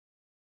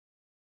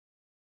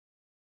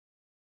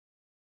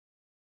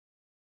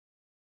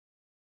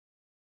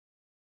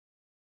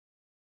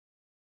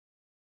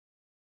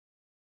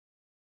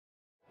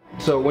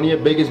So one of your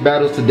biggest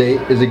battles to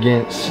date is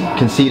against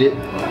Conceited.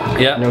 Yeah.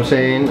 You know what I'm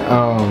saying?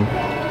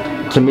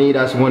 To me,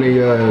 that's one of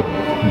your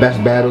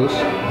best battles.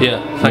 Yeah, You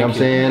know what I'm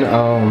saying?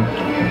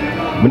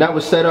 When that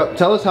was set up,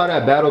 tell us how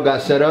that battle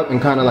got set up and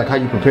kind of like how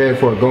you prepared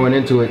for it going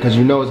into it, because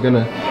you know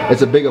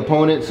it's a big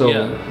opponent. So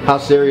yeah. How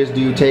serious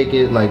do you take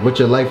it? Like, what's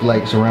your life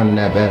like surrounding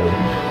that battle?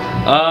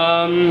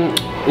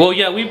 Well,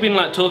 yeah, we've been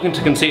like talking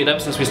to Conceited ever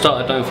since we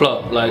started Don't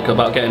Flop, like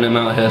about getting him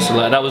out here. So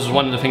like that was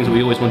one of the things that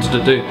we always wanted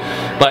to do.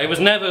 But it was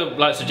never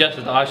like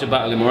suggested that I should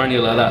battle him or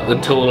anything like that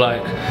until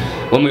like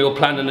when we were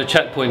planning the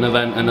checkpoint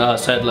event and I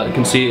said like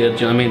Conceited,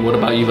 do you know what I mean? What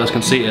about you versus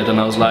Conceited? And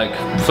I was like,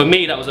 for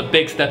me that was a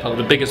big step up,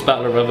 the biggest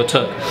battle I've ever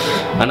took.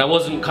 And I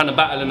wasn't kind of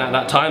battling at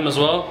that time as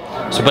well.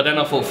 So but then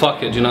I thought,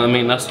 fuck it, do you know what I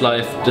mean? That's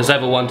like, if there's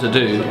ever one to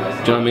do you know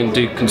what I mean?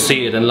 Do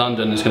Conceited in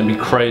London, it's going to be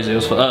crazy. It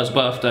was for Er's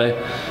birthday.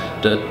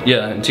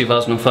 Yeah, in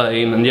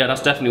 2013, and yeah,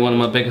 that's definitely one of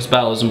my biggest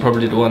battles and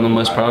probably the one I'm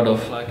most proud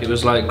of. Like, it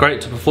was like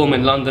great to perform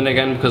in London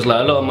again, because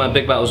like a lot of my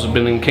big battles have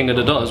been in King of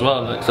the Dot as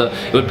well. Like, so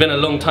it had been a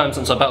long time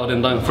since I battled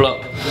in Don't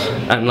Flop,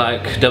 and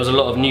like there was a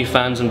lot of new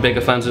fans and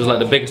bigger fans. It was like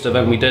the biggest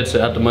event we did, so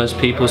it had the most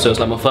people. So it was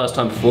like my first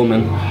time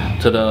performing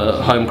to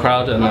the home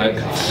crowd, and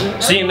like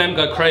seeing them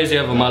go crazy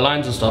over my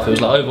lines and stuff, it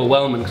was like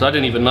overwhelming, because I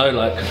didn't even know,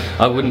 like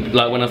I wouldn't,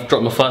 like when I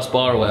dropped my first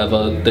bar or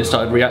whatever, they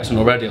started reacting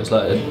already. I was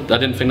like, I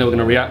didn't think they were going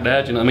to react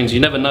there. Do you know what I mean? So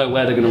you never know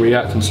where they're going to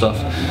react and stuff.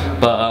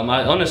 But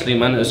I honestly,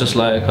 man, it was just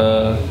like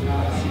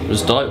it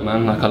was dope,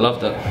 man. Like I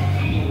loved it.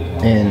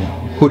 And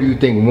who do you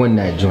think won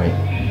that joint?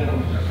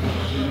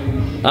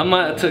 I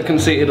might have took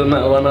Conceited on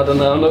that one, I don't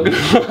know, I'm not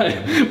gonna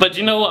lie. But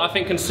you know what, I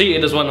think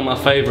Conceited is one of my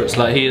favourites.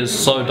 Like, he is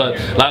so dope.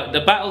 Like,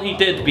 the battle he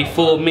did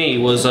before me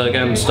was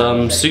against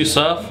Sue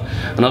Surf,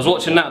 and I was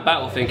watching that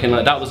battle thinking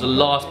like that was the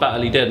last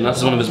battle he did, and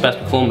that's one of his best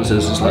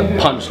performances. It's like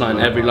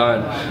punchline every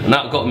line, and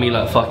that got me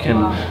like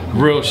fucking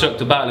real shook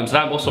to battle him. So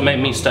that also made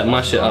me step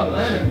my shit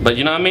up. But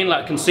you know what I mean,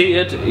 like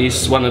Conceited,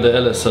 he's one of the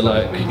illest, so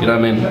like, you know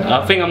what I mean,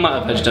 I think I might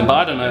have edged him, but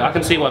I don't know, I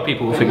can see why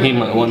people will think he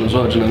might have won as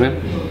well, do you know what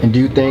I mean? And do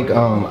you think,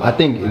 I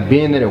think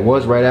being that it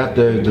was right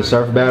after the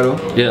Surf battle,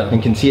 yeah,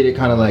 and Conceited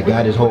kind of like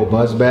got his whole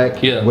buzz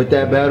back, yeah, with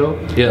that battle,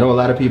 yeah, I know a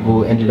lot of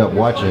people ended up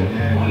watching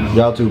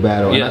y'all two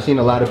battle, and I seen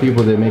a lot of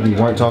people that maybe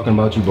weren't talking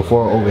about you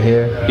before over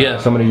here, yeah,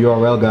 some of the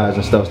URL guys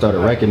and stuff started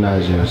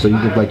recognizing you, so you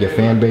think like your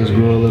fan base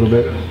grew a little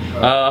bit?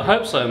 I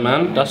hope so,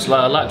 man. That's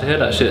like, I like to hear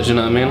that shit, do you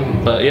know what I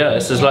mean? But yeah,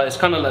 it's just like, it's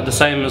kind of like the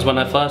same as when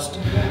I first,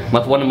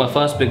 one of my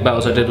first big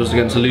battles I did was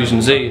against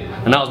Illusion Z,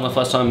 and that was my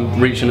first time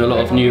reaching a lot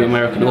of new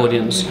American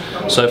audience.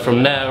 So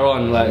from there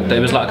on, like, there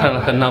was like kind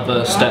of like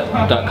another step,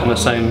 that kind of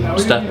same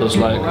step was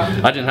like,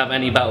 I didn't have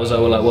any battles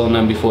that were like well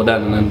known before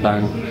then, and then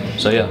bang.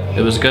 So yeah,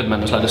 it was good,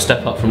 man. It's like the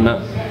step up from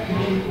that.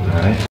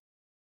 Alright.